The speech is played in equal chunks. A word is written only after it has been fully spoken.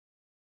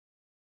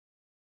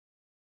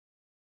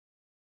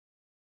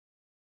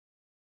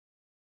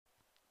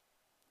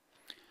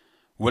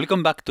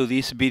Welcome back to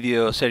this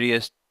video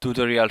series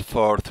tutorial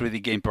for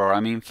 3D game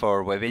programming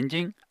for web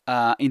engine.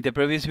 In the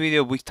previous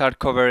video we start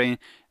covering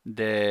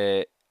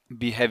the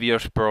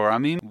behaviors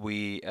programming.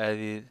 We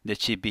added the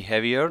chip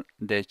behavior,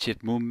 the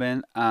chip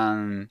movement,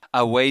 and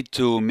a way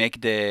to make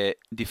the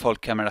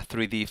default camera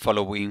 3D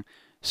following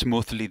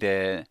smoothly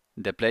the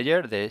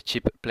player, the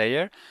chip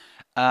player.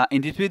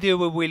 In this video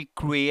we will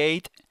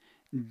create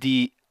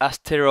the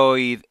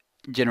asteroid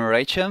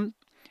generation.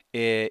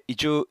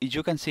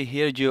 You can see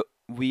here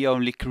we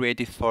only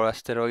created 4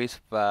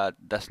 asteroids, but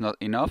that's not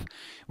enough.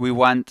 We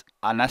want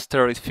an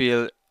asteroid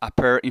field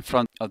appear in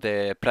front of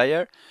the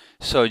player,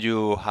 so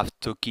you have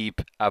to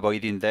keep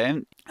avoiding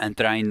them and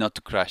trying not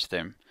to crash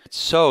them.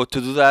 So to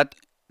do that,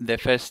 the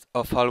first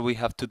of all we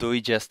have to do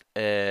is just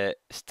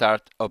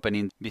start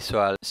opening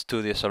Visual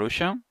Studio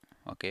Solution.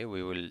 Okay,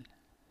 we will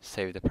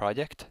save the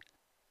project.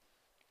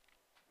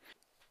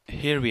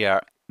 Here we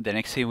are. The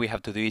next thing we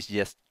have to do is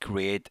just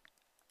create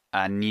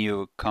a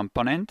new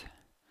component.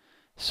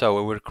 So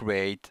we will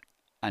create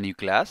a new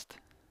class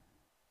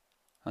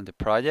on the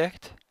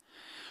project.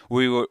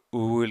 We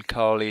will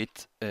call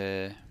it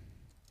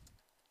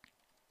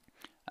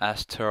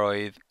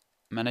asteroid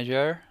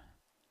manager,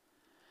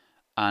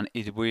 and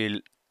it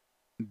will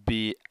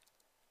be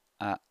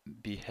a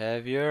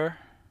behavior.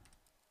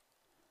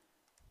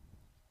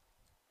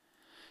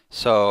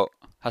 So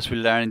as we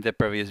learned in the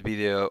previous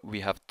video,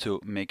 we have to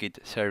make it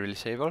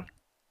serializable.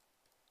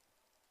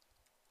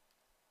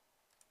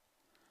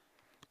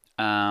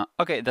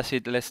 Okay, that's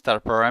it. Let's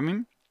start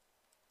programming.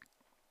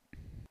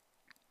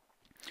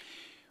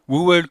 We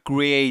will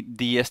create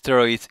the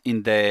asteroids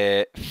in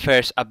the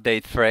first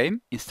update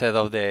frame instead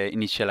of the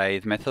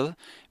initialize method,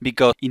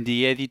 because in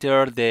the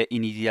editor the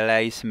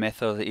initialize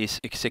method is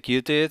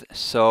executed,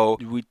 so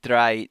we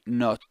try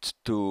not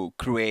to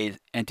create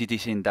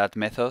entities in that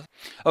method.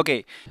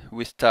 Okay,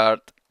 we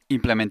start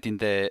implementing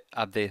the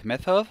update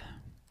method.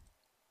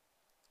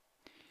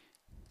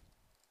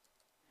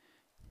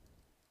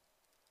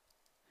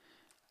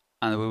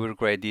 And we will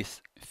create this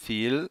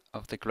field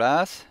of the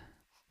class.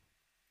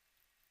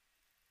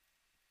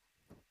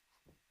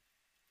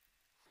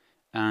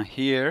 And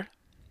here,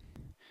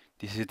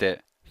 this is the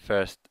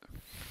first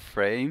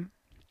frame.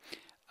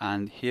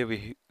 And here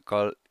we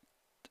call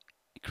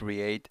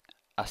create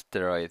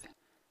asteroid.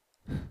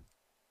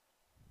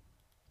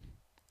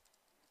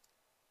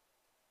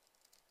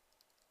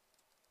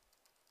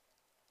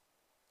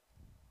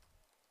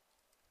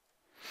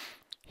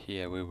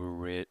 Here we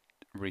will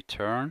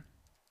return.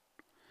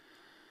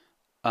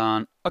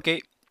 And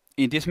okay,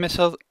 in this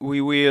method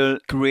we will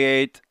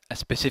create a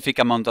specific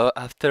amount of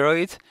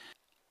asteroids.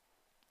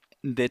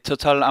 The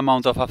total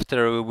amount of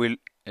asteroids we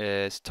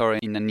will store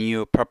in a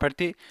new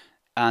property,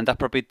 and that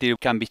property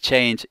can be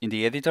changed in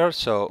the editor.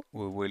 So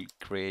we will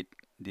create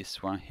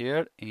this one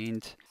here,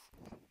 and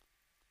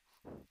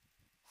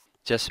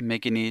just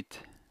making it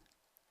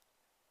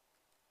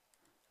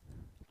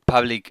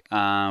public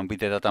with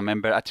the data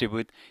member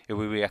attribute, it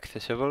will be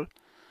accessible.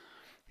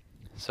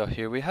 So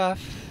here we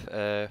have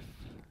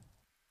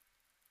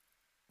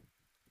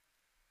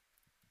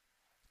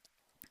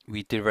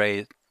we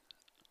iterate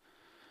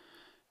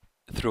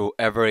through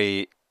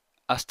every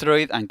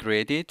asteroid and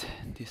create it.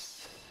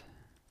 This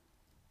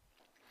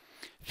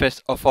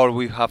first of all,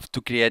 we have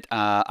to create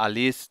a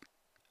list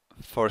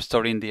for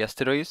storing the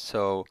asteroids.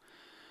 So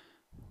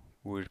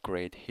we'll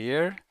create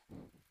here.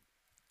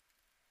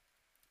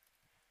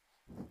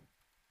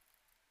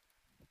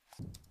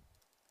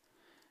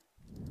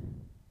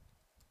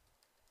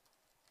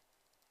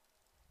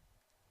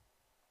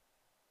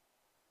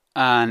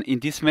 And in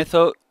this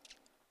method,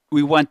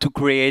 we want to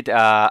create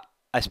a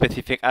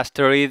specific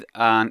asteroid,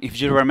 and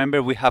if you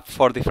remember, we have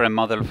 4 different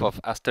models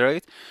of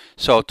asteroids.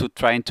 So to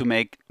trying to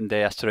make the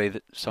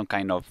asteroid some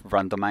kind of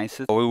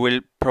randomized, we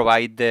will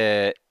provide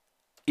the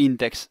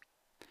index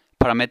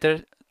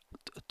parameter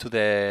to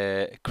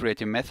the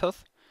creating method.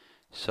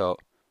 So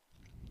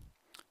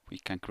we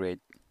can create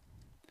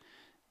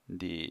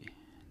the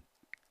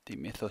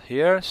method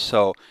here.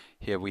 So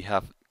here we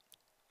have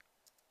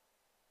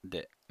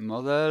the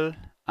model,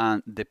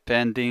 and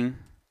depending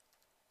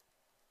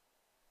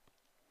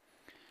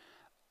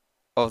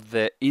of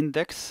the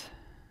index,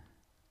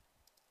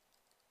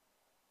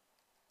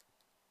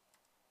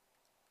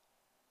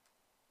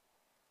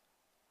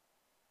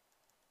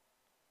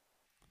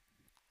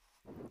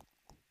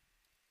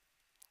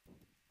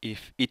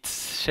 if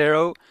it's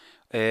 0,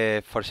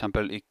 for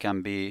example, it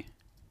can be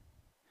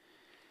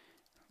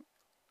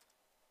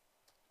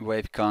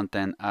wave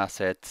content,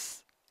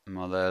 assets,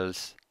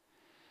 models,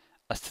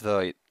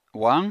 asteroid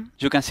 1.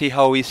 You can see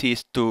how easy it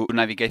is to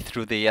navigate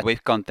through the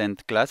wave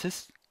content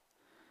classes.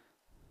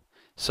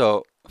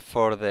 So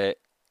for the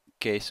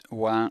case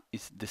 1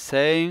 is the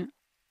same.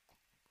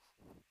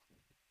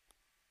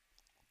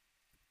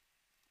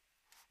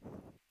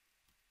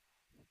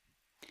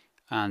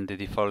 And the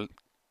default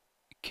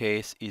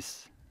case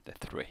is the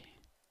 3.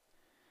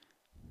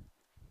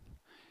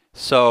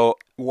 So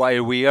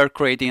while we are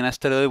creating an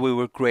asteroid, we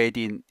were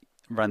creating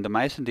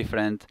randomized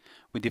different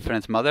with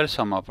different models.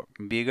 Some are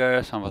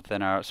bigger, some of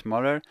them are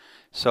smaller.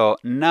 So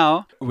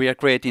now we are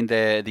creating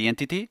the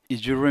entity.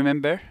 If you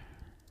remember,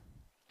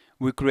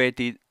 we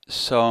created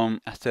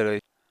some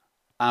asteroids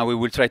and we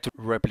will try to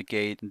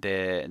replicate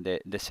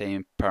the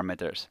same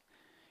parameters.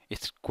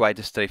 It's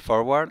quite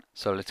straightforward,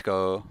 so let's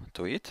go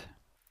to it.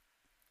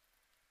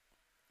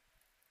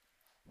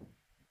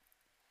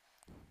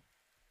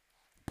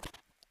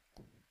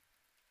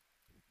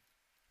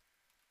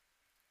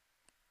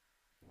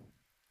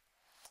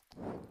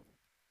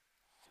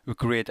 We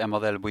create a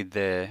model with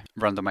the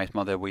randomized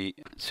model we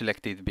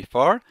selected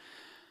before.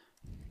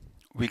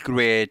 We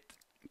create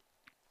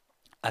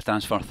a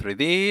transform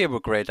 3D. We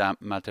create a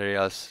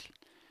materials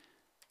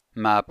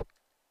map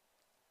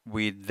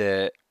with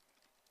the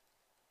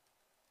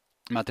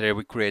material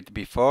we created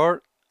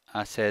before.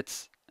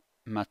 Assets,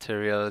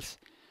 materials,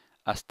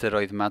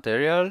 asteroid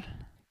material.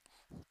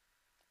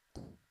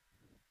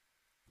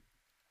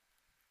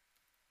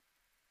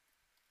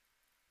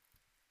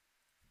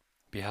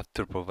 We have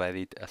to provide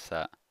it as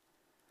a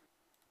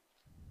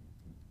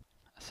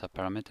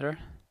parameter.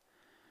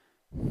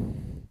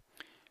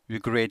 We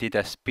created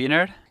a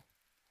spinner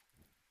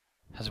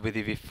as we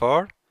did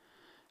before,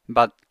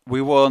 but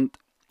we won't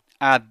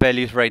add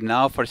values right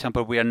now. For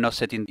example, we are not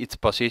setting its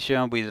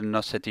position, we are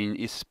not setting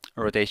its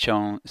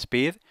rotation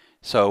speed,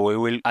 so we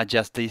will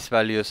adjust these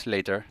values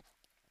later.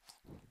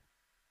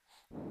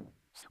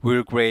 We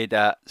will create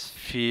a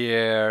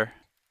sphere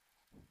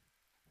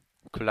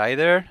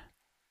collider.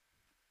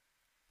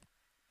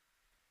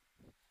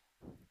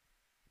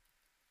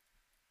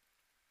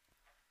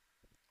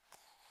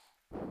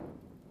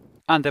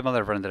 And the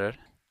model renderer.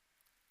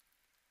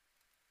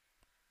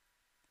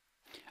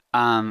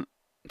 And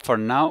for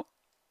now,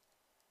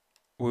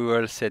 we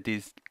will set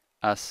this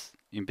as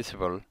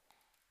invisible.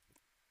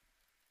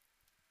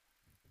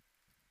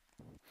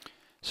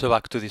 So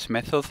back to this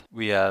method,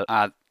 we'll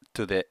add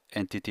to the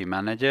entity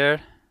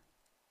manager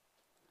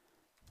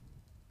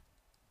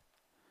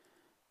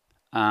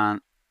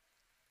and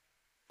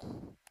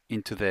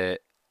into the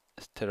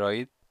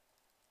asteroid.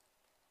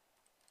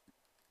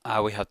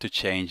 We have to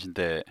change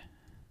the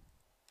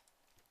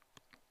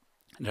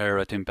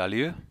rotating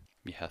value.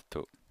 We have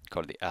to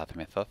call the add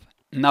method.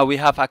 Now we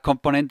have a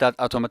component that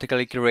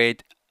automatically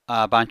creates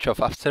a bunch of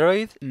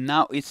asteroids.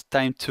 Now it's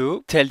time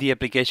to tell the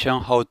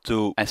application how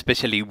to,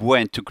 especially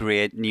when to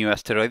create new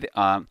asteroid,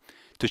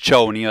 to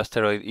show new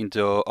asteroid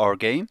into our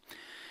game.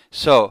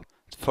 So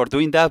for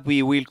doing that,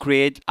 we will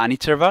create an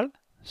interval.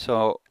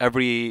 So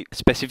every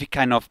specific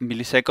kind of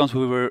milliseconds,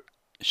 we will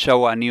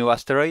show a new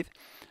asteroid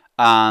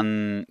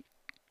and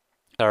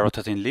a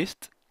rotating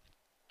list.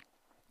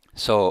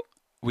 So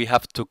we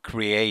have to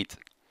create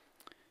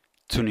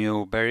two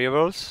new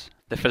variables.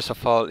 The first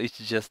of all is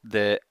just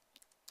the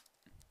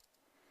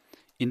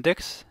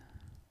index,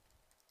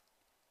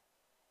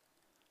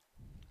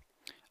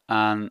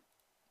 and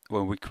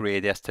when we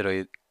create the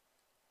asteroid,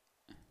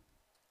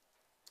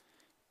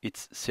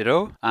 it's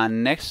 0.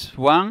 And next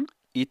one,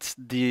 it's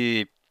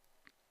the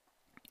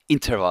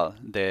interval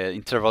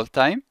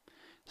time,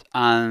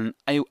 and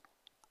I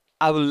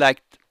would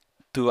like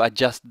to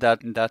adjust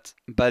that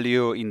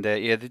value in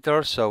the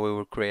editor. So we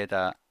will create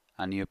a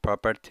new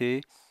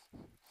property.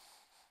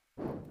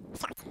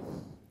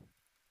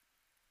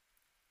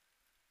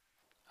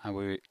 And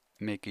we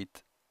make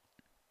it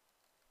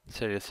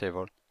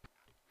serializable.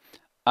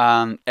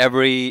 And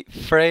every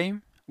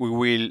frame we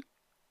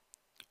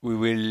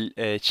will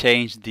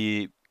change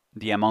the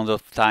amount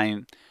of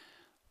time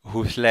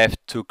who's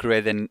left to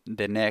create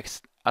the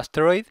next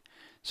asteroid.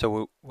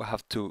 So we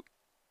have to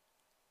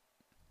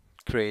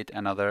create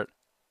another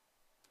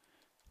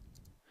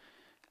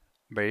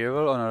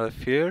variable, another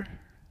field.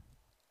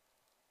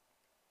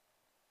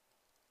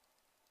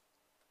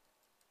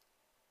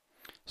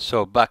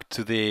 So back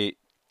to the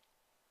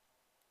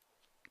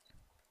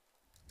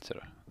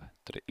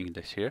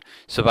index here.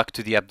 So back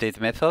to the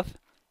update method.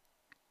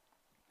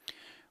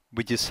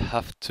 We just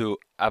have to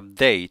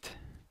update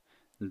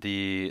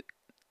the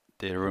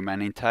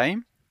remaining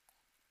time.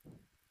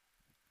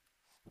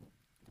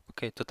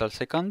 Okay, total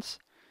seconds.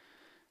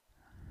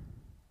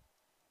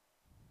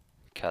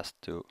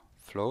 Cast to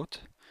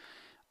float.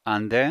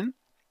 And then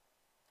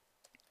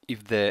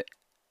if the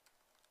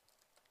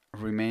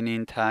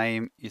remaining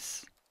time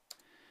is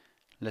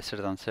lesser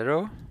than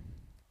 0,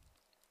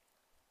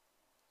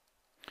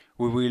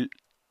 we will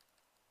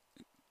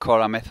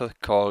call a method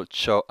called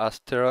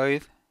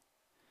showAsteroid,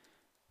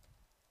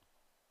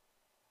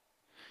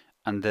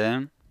 and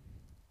then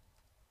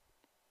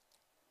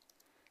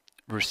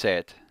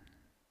reset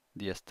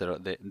the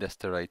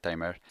asteroid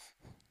timer.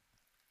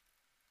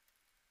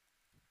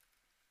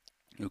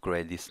 We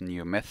create this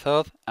new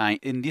method, and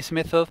in this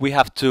method we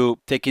have to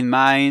take in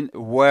mind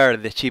where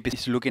the chip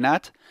is looking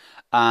at,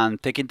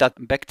 and taking that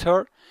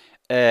vector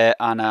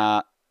and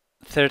a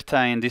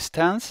certain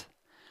distance,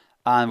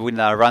 and with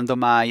a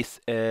randomized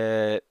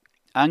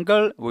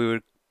angle, we will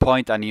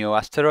point a new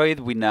asteroid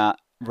with a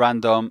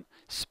random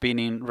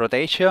spinning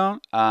rotation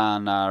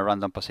and a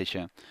random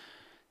position.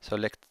 So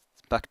let's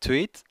back to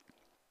it.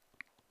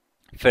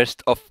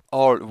 First of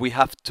all, we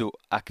have to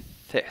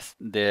access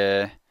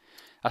the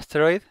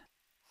asteroid.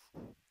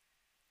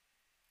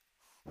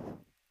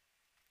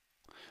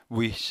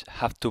 We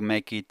have to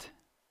make it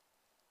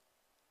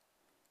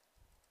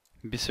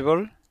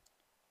visible.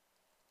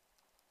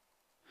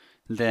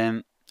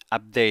 Then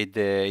update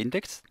the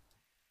index.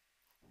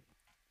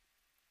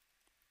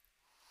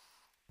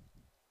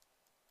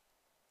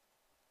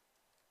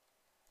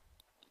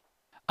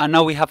 And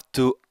now we have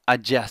to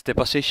adjust the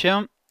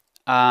position.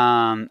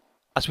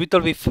 As we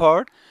told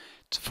before,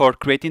 for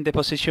creating the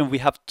position, we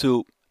have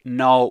to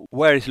know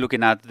where is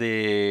looking at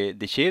the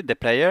ship, the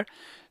player.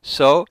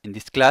 So in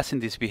this class, in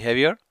this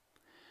behavior,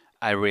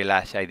 I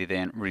realized I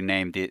didn't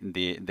rename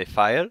the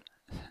file.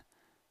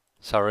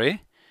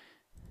 Sorry.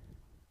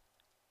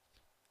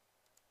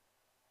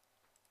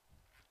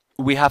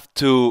 We have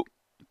to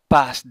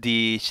pass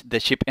the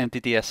ship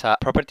entity as a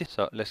property.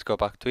 So let's go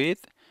back to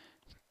it.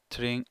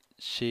 String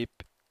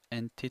ship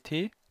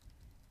entity.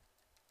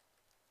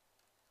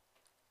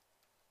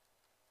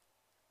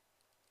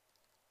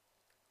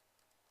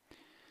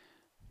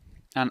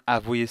 And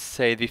as we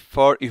said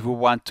before, if we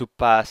want to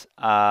pass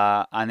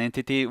an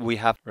entity, we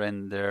have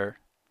render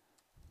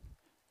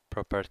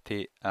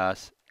property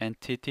as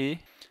entity.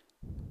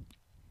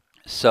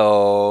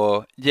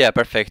 So yeah,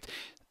 perfect.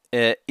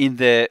 In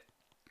the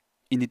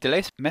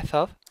initialize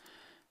method,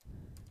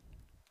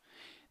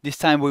 this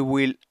time we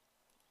will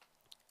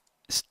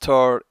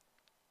store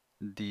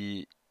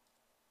the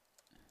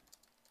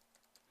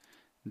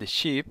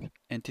ship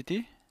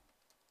entity.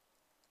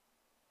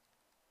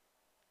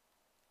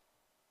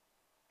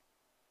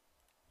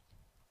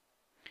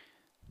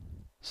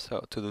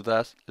 So to do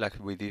that, like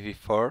we did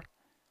before,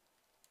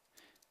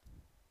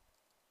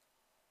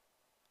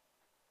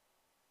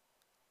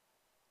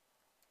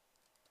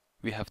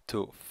 we have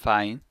to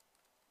find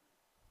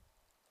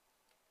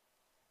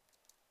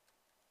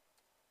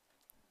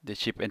the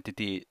ship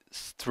entity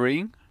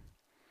string.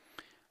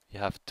 You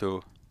have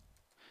to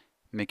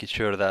make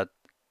sure that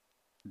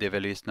the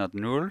value is not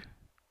null.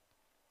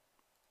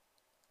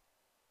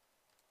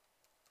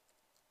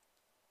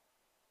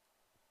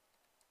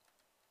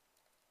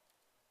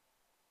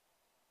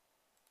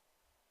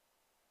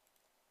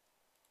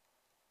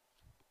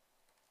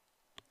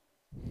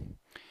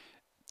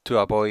 To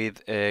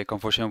avoid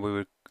confusion, we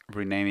will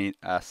rename it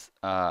as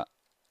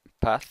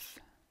path,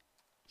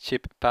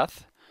 ship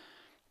path.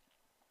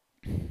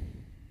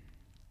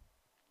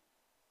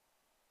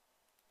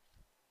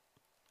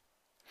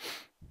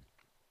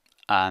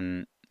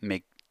 And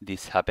make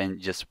this happen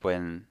just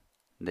when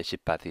the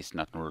ship path is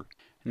not null.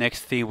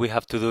 Next thing we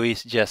have to do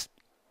is just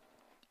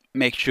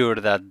make sure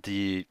that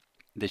the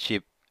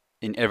ship,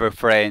 in every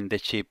frame, the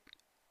ship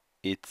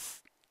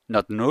it's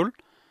not null.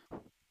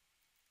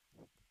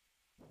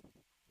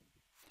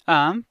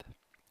 And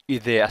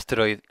if the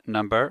asteroid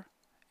number,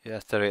 the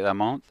asteroid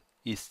amount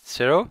is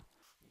 0.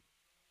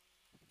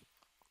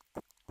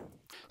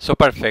 So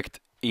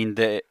perfect. In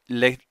the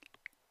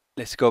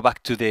let's go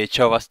back to the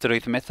show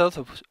asteroid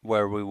method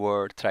where we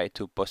were trying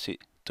to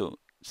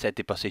set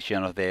the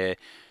position of the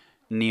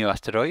new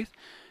asteroid.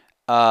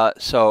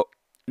 So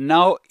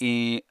now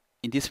in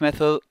this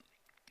method,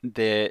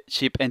 the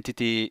ship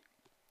entity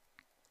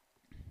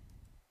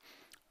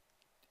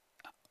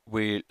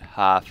will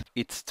have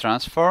its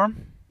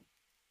transform.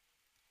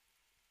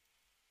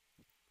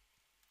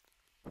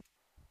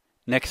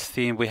 Next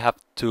thing we have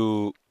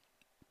to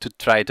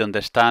try to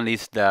understand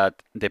is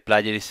that the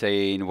player is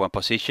in one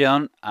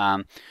position,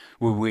 and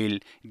we will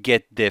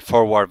get the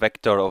forward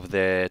vector of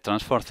the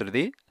transform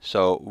 3D,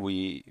 so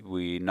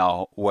we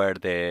know where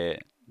the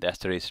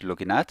asteroid is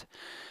looking at,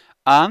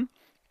 and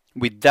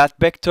with that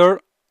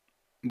vector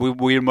we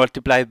will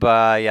multiply it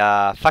by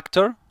a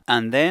factor,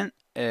 and then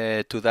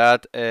to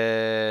that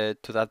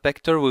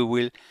vector we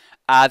will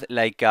add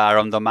like a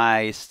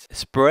randomized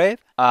spread,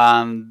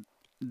 and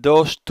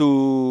those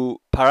two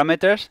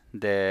parameters,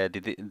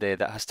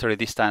 the asteroid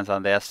distance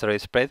and the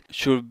asteroid spread,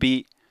 should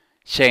be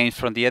changed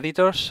from the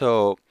editor,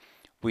 so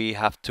we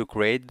have to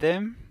create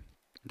them.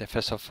 The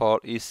first of all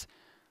is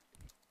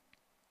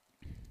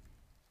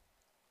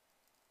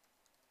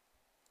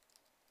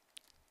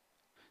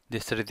the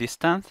asteroid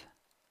distance,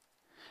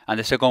 and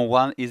the second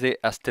one is the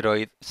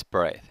asteroid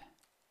spread.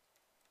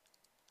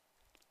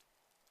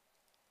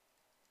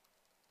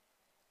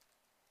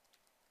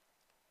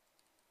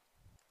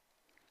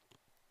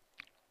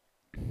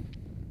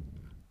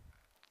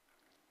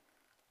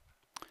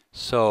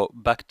 So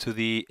back to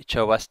the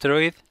Chow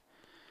asteroid,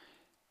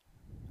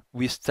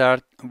 we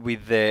start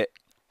with the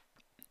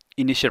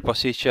initial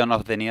position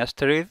of the new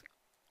asteroid,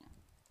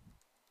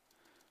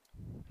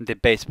 the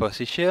base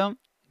position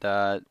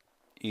that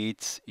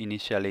it's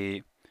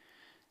initially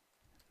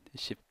the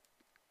ship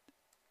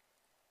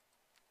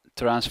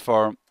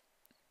transform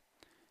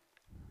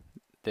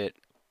the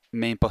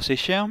main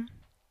position,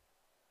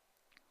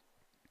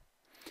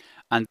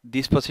 and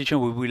this position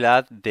we will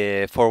add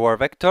the forward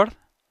vector,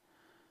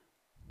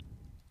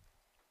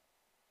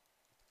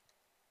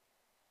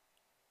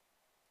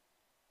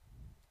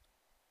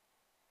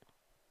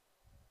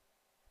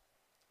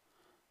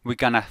 We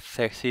can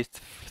access it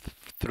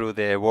through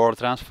the word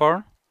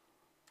transform.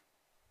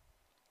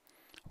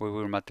 We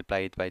will multiply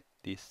it by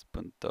this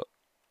punto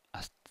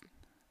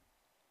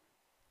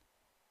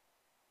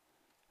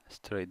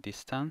asteroid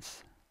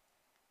distance.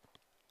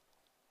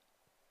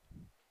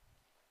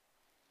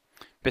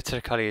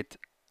 Better call it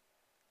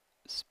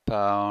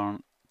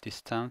spawn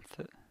distance.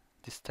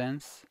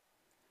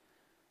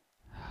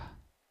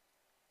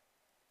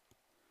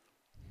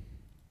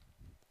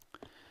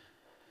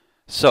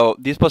 So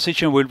this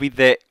position will be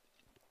the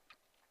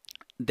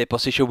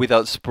position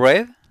without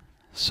spread.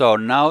 So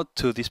now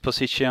to this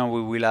position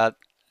we will add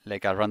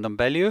like a random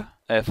value.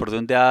 For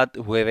doing that,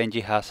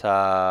 WebEngine has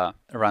a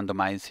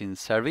randomizing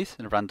service,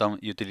 a random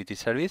utility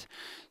service.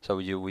 So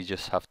we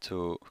just have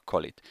to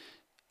call it.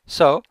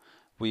 So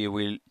we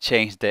will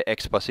change the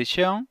X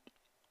position,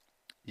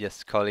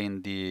 just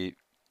calling the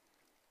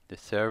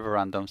server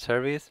random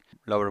service.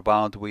 Lower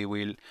bound we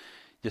will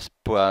just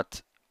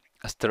put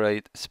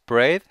asteroid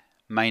spread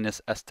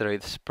minus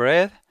asteroid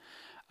spread,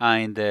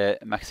 and in the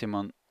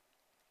maximum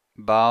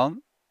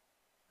bound,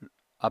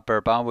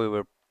 upper bound, we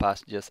will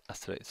pass just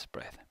asteroid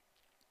spread.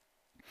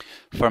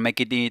 For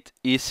making it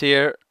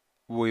easier,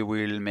 we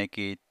will make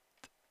it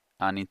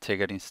an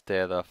integer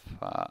instead of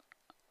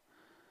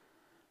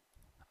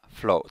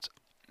float.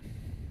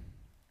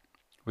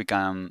 We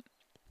can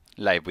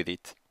live with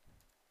it.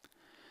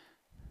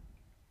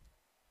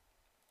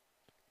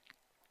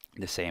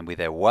 The same with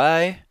the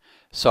Y.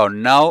 So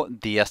now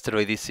the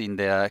asteroid is in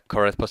the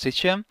correct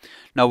position.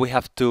 Now we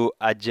have to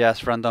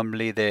adjust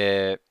randomly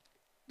the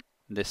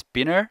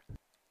spinner.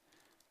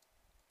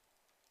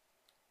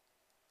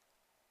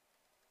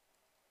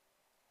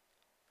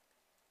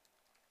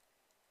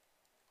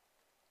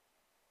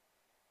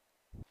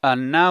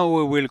 And now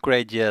we will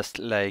create just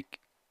like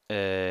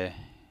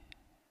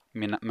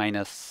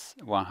minus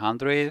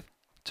 100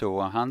 to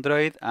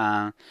 100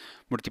 and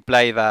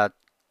multiply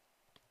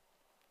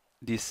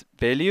this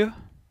value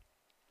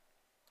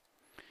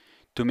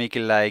to make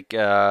it like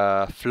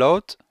a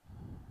float,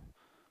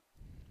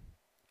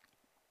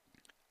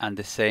 and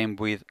the same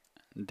with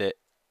the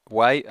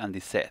Y and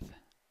the Z.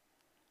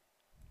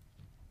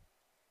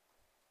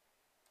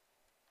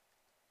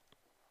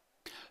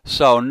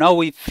 So now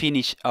we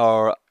finish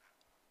our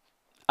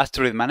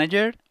asteroid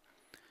manager.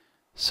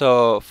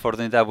 So for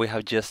doing that, we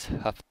just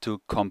have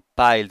to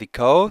compile the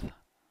code.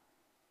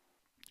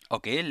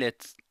 Okay,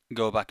 let's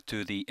go back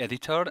to the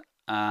editor,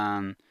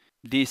 and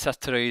these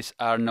asteroids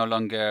are no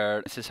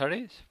longer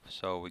necessary,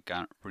 so we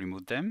can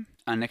remove them.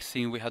 And next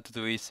thing we have to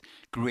do is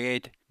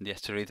create the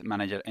asteroid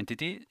manager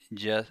entity.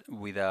 Just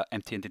with an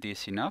empty entity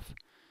is enough.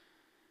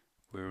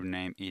 We'll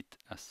name it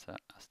as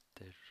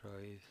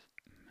asteroid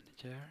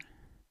manager,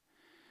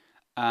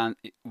 and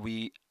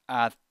we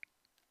add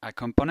a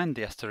component,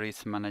 the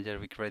asteroids manager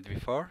we created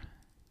before.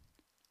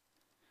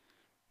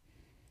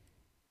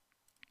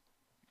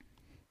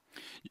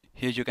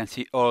 Here you can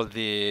see all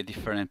the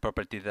different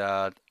properties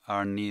that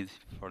are needed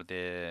for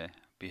the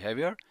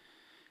behavior.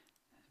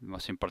 The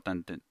most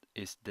important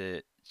is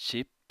the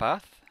chip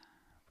path.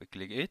 We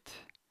click it.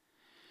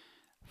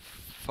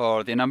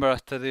 For the number of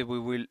asteroids, we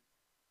will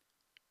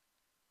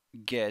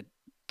get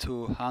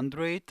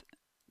 200.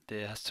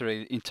 The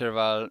asteroid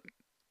interval,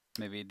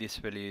 maybe this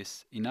value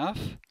is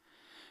enough.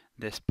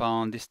 The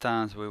spawn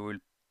distance, we will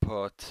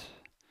put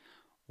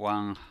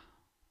 1000,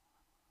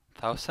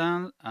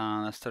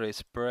 and asteroid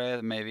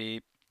spread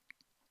maybe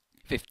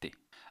 50.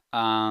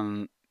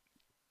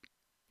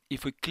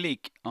 If we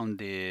click on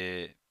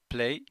the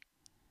play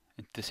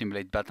to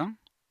simulate button,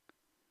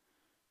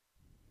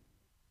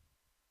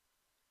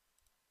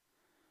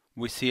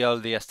 we see all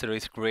the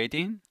asteroids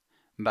creating,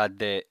 but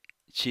the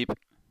chip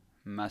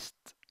must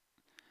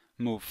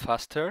move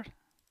faster.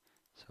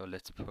 So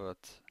let's put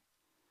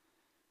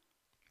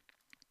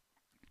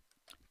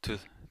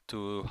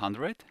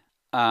 200,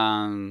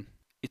 and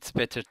it's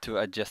better to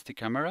adjust the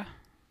camera.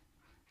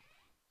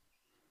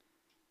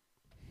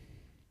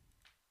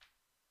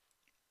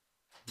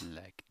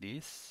 Like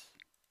this.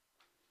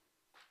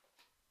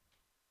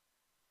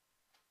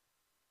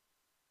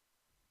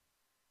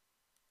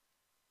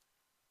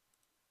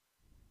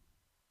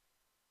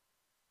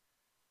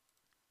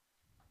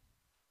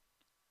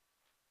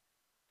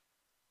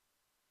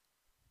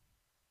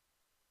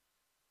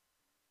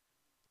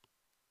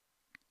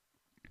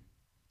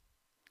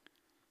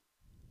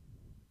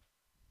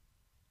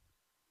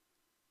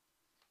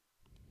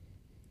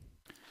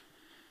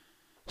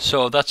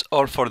 So that's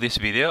all for this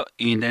video.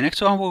 In the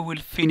next one we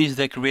will finish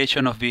the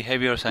creation of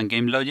behaviors and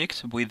game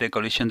logics with the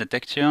collision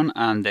detection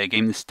and the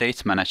game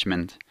states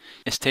management.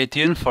 Stay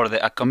tuned for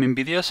the upcoming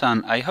videos,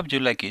 and I hope you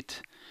like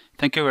it.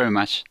 Thank you very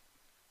much.